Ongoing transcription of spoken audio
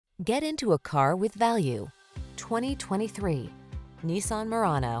Get into a car with value. 2023 Nissan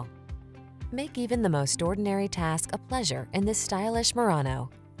Murano. Make even the most ordinary task a pleasure in this stylish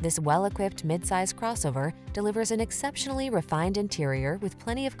Murano. This well-equipped midsize crossover delivers an exceptionally refined interior with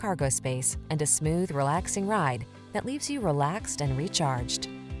plenty of cargo space and a smooth, relaxing ride that leaves you relaxed and recharged.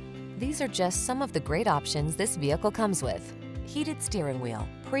 These are just some of the great options this vehicle comes with: heated steering wheel,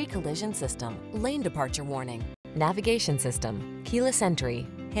 pre-collision system, lane departure warning, navigation system, keyless entry,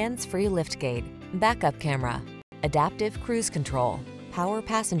 hands-free liftgate, backup camera, adaptive cruise control, power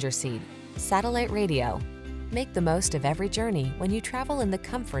passenger seat, satellite radio. Make the most of every journey when you travel in the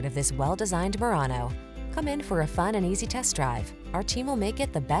comfort of this well-designed Murano. Come in for a fun and easy test drive. Our team will make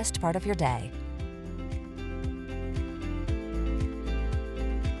it the best part of your day.